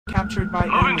captured by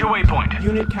Moving enemy. to waypoint.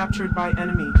 Unit captured by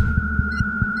enemy.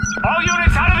 All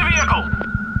units out of the vehicle!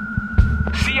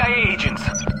 CIA agents.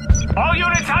 All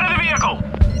units out of the vehicle!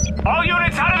 All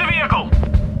units out of the vehicle!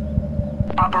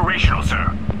 Operational,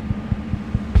 sir.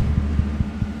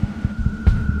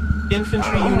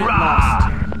 Infantry unit Hoorah!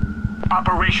 lost.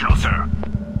 Operational, sir.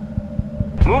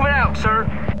 Moving out, sir.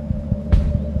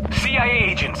 CIA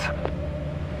agents.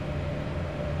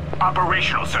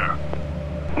 Operational, sir.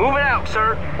 Moving out,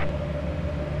 sir.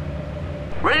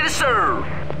 Ready to serve.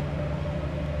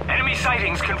 Enemy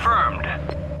sightings confirmed.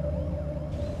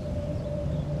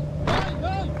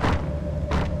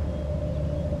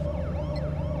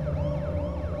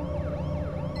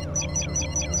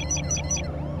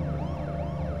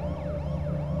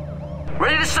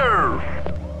 Ready to serve.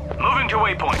 Moving to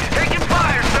waypoint. Taking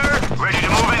fire, sir. Ready to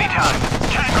move anytime.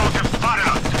 Tangos have spotted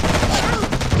us.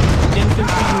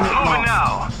 Infantry unit Moving lost.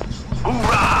 now.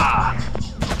 Hoorah!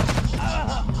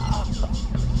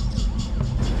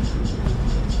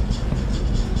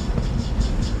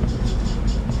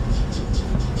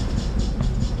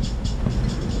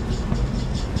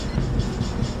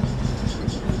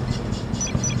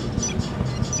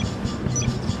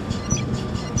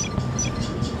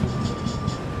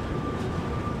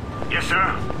 Yes,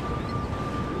 sir.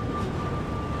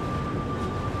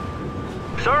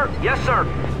 Sir? Yes, sir.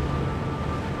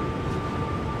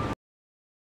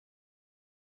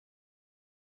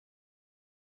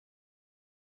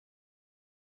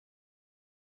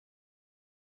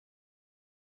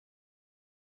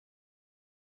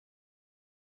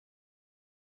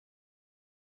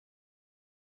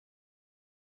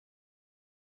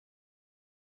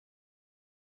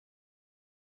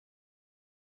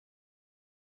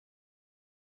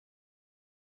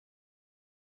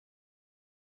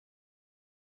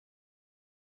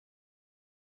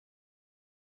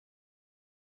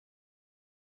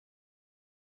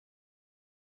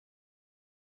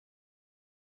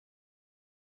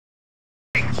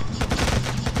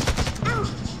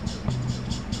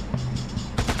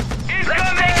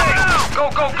 Go,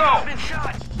 go, go!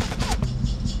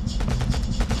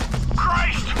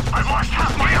 Christ! I've lost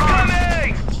half my arm!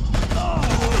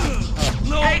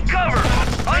 No. Take cover.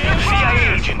 Under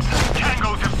CIA agents.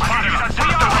 Tangos have spotted us. We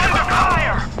are under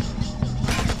fire!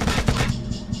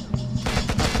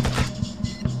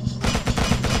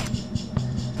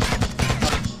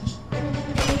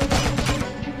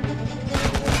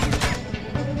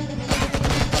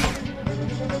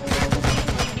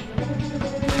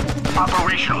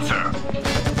 Operational, sir.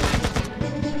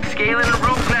 Scaling the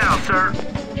roof now, sir.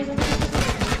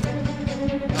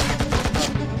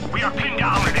 We are pinned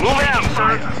down and Move out, exchanging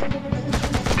sir. fire.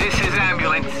 This is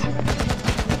ambulance.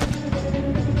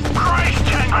 Christ,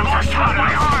 Tangos have spotted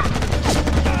my arm!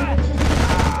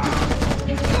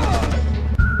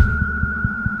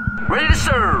 Ready to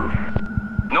serve.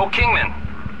 No Kingman.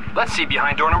 Let's see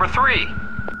behind door number 3.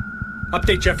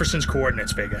 Update Jefferson's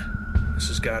coordinates, Vega. This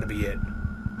has got to be it.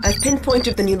 I've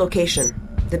pinpointed the new location.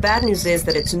 The bad news is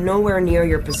that it's nowhere near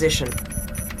your position.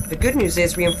 The good news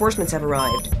is reinforcements have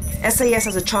arrived. SAS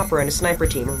has a chopper and a sniper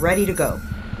team ready to go.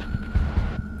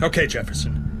 Okay,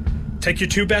 Jefferson. Take your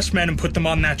 2 best men and put them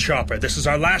on that chopper. This is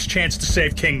our last chance to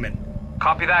save Kingman.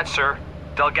 Copy that, sir.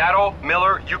 Delgado,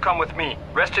 Miller, you come with me.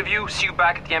 Rest of you, see you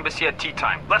back at the embassy at tea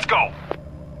time. Let's go!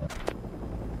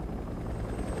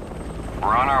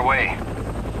 We're on our way.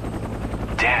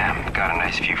 Damn, got a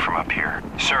nice view from up here.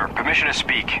 Sir, permission to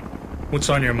speak. What's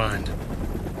on your mind?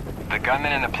 The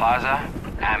gunmen in the plaza?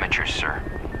 Amateurs, sir.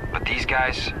 But these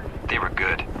guys, they were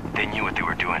good. They knew what they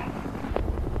were doing.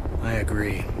 I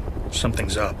agree.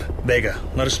 Something's up. Vega,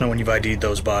 let us know when you've ID'd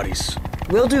those bodies.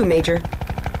 Will do, Major.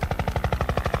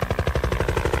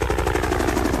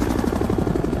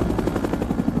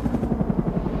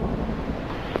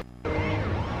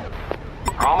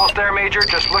 We're almost there, Major.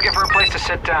 Just looking for a place to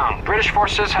sit down. British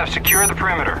forces have secured the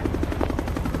perimeter.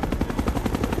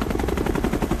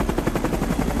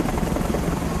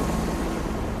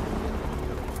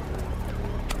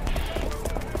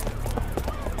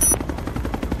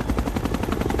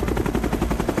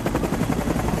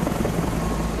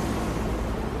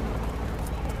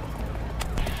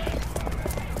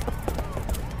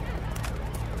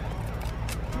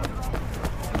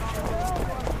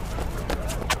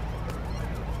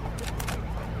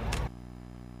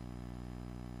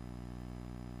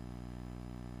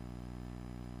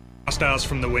 Hostiles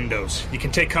from the windows. You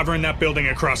can take cover in that building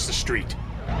across the street.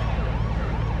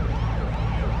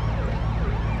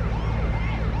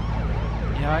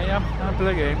 Ja, I'm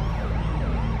playing.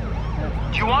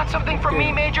 Do you want something from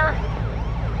me, Major?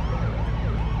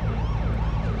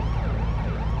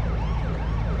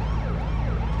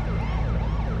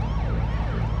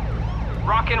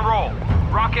 Rock and roll.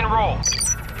 Rock and roll.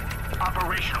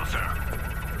 Operational, sir.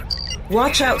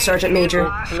 Watch out, Sergeant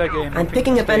Major. Play game. I'm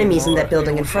picking up enemies in that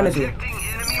building in front of you. Detecting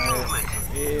enemy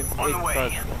movement. On the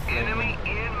way. Enemy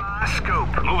in my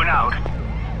scope. Moving out.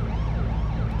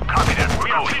 Copy that.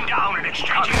 We are pinned down and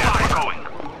exchanging fire. We're going.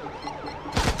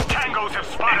 Tangos have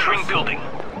spotted entering building.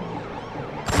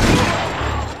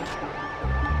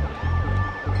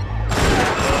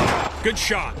 Good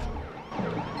shot.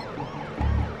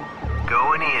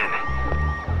 Going in.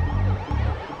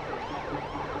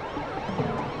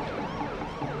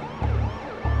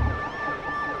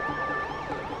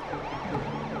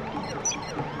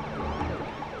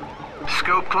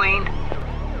 Scope clean?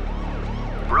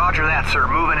 Roger that, sir.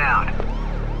 Moving out.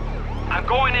 I'm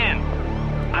going in.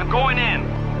 I'm going in.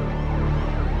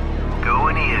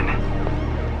 Going in.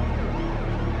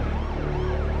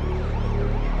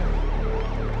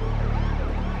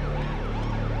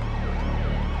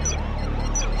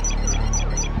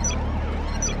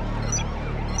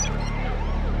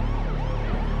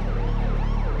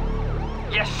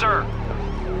 Yes, sir.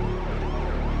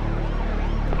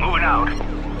 Moving out.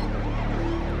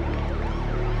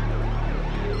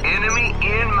 Enemy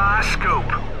in my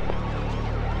scope.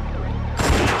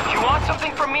 You want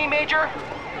something from me, Major?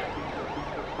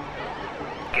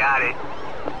 Got it.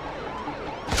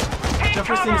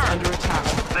 Jefferson is under attack.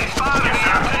 They spotted me.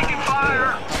 I'm taking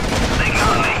fire. They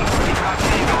got me.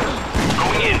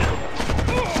 Going in.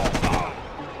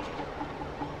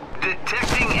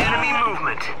 Detecting enemy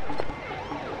movement.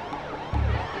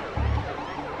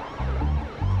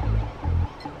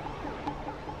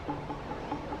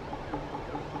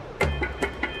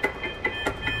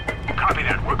 Copy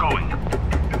that. We're going.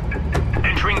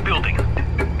 Entering building.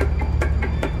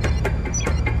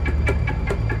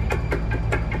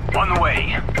 On the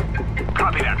way.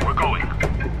 Copy that. We're going.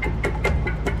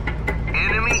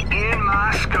 Enemy in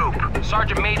my scope.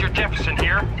 Sergeant Major Jefferson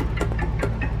here.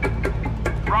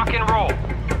 Rock and roll.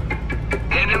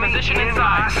 Enemy position in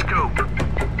inside. my scope.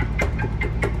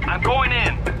 I'm going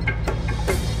in.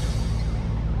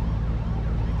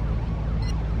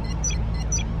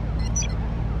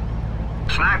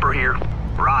 Sniper here.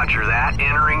 Roger that.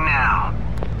 Entering now.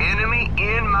 Enemy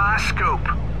in my scope.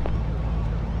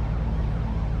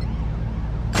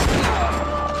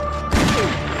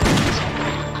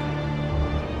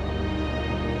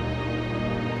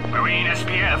 Marine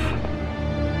SPF.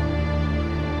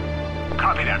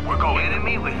 Copy that. We're going.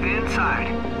 Enemy within sight.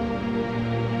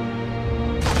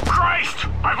 Christ!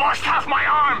 I've lost half my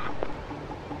arm!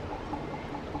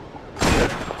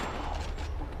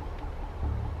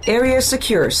 Area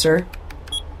secure, sir.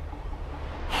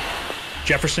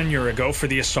 Jefferson, you're a go for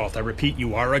the assault. I repeat,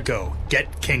 you are a go.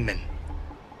 Get Kingman.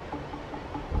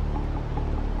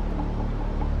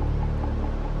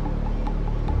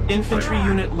 Infantry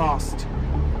unit lost.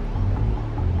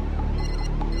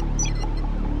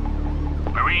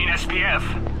 Marine SPF.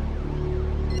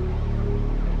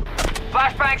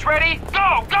 Flashbangs ready?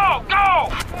 Go, go, go!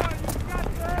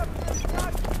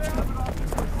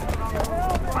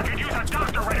 I could use a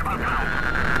doctor right about now.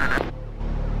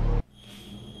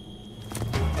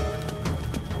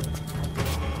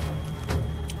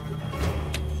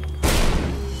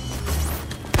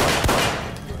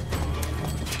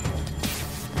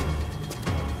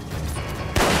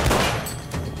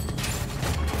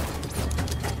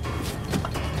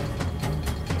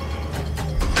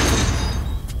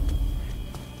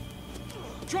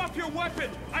 Drop your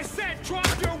weapon! I said drop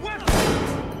your weapon!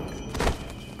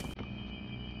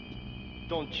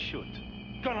 Don't shoot.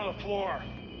 Gun on the floor.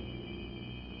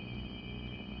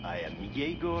 I am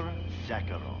Yegor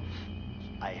Zakharov.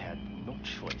 I had no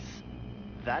choice.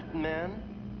 That man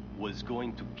was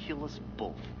going to kill us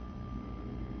both.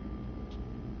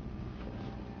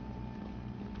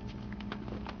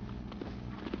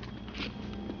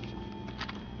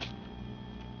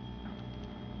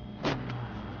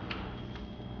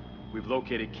 We've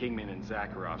located Kingman and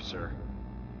Zakharov, sir.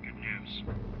 Good news.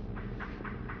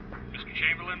 Mr.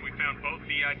 Chamberlain, we found both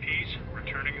VIPs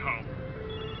returning home.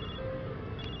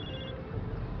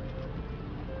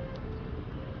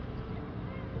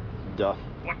 Duh.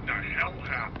 What the hell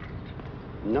happened?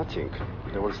 Nothing.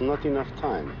 There was not enough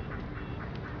time.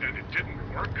 Then it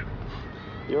didn't work?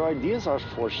 Your ideas are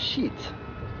for shit.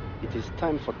 It is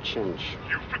time for change.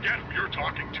 You forget who you're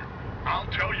talking to. I'll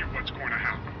tell you what's going to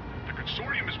happen. The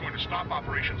Consortium is going to stop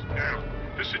operations now.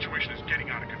 This situation is getting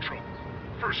out of control.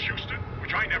 First Houston,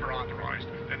 which I never authorized,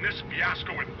 then this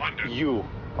fiasco in London. You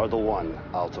are the one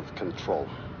out of control.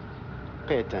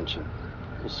 Pay attention.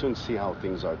 We'll soon see how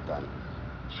things are done.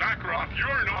 Zakharov,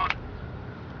 you're not...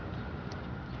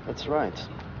 That's right.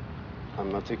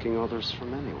 I'm not taking orders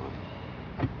from anyone.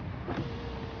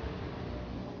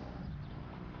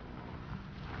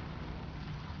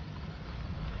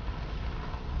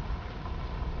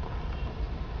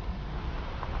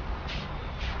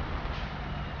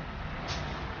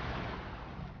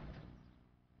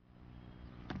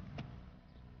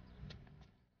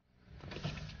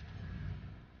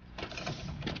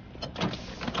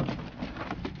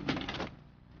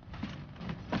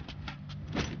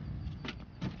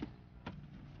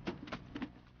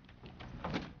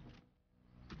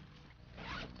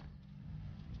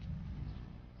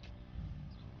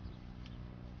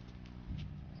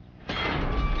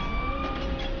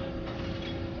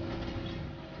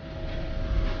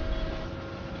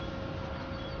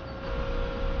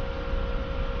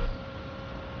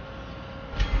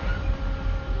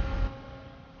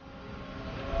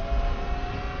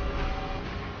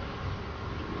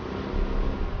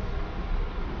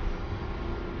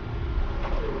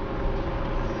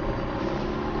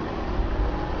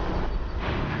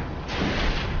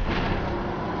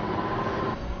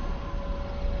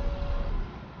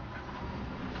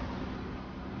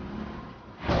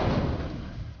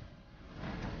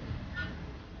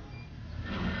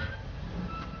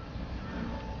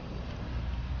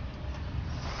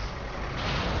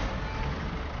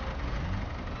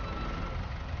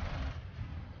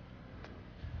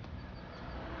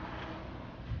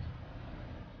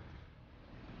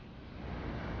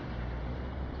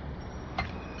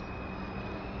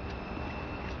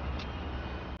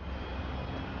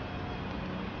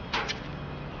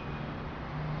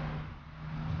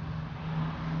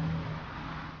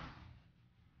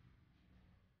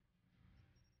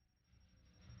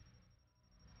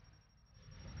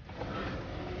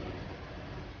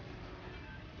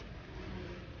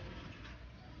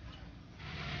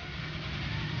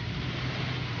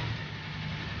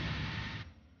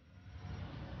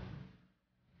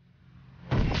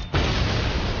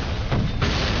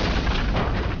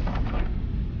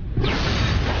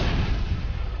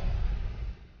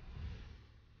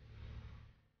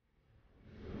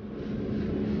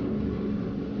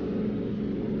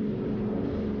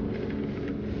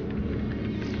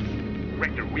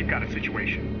 Richter, we've got a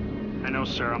situation. I know,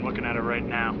 sir. I'm looking at it right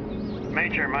now.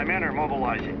 Major, my men are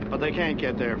mobilizing. But they can't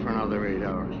get there for another 8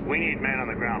 hours. We need men on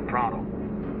the ground pronto.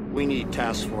 We need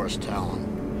Task Force Talon.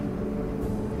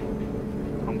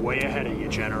 I'm way ahead of you,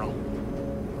 General.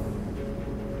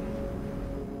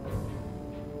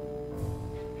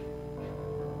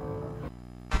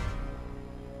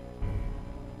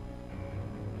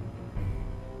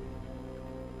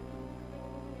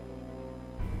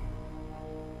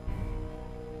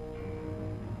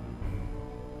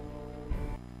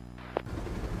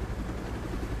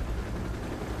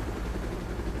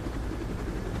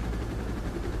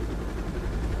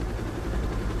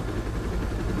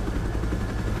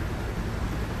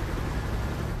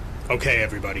 Okay,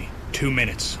 everybody. 2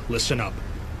 minutes. Listen up.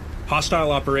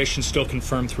 Hostile operations still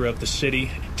confirmed throughout the city.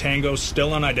 Tango's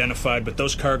still unidentified, but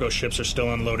those cargo ships are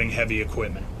still unloading heavy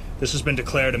equipment. This has been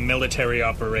declared a military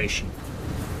operation.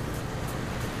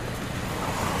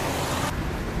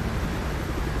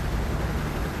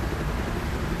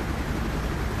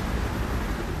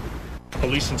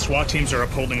 Police and SWAT teams are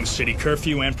upholding the city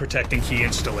curfew and protecting key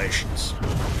installations.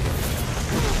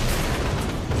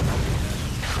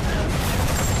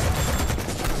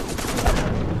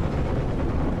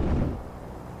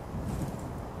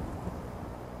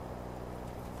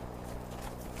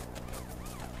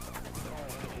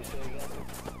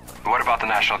 What about the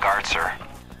National Guard, sir?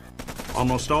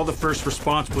 Almost all the first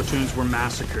response platoons were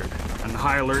massacred, and the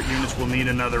high alert units will need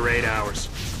another 8 hours.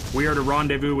 We are to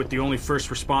rendezvous with the only first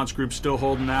response group still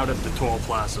holding out at the Toll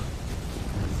Plaza.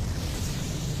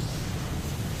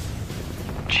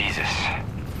 Jesus.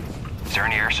 Is there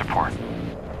any air support?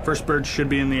 First birds should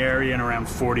be in the area in around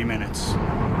 40 minutes.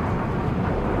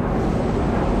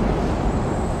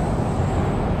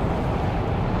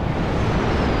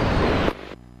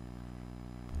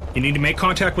 You need to make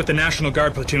contact with the National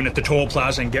Guard platoon at the Toll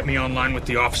Plaza and get me online with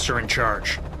the officer in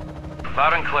charge.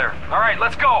 Loud and clear. All right,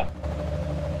 let's go.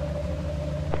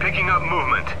 Picking up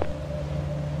movement.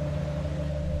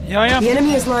 The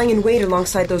enemy is lying in wait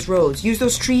alongside those roads. Use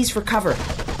those trees for cover.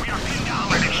 We are pinned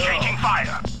down and exchanging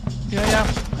fire.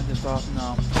 En dit was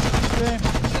nou. Oké.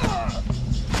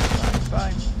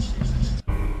 Fijn.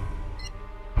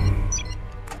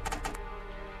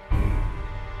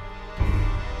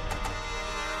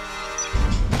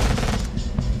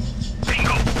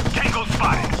 Tango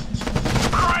spotted.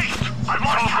 Christ! I've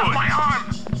lost half my arm!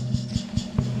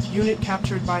 Unit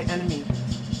captured by enemy.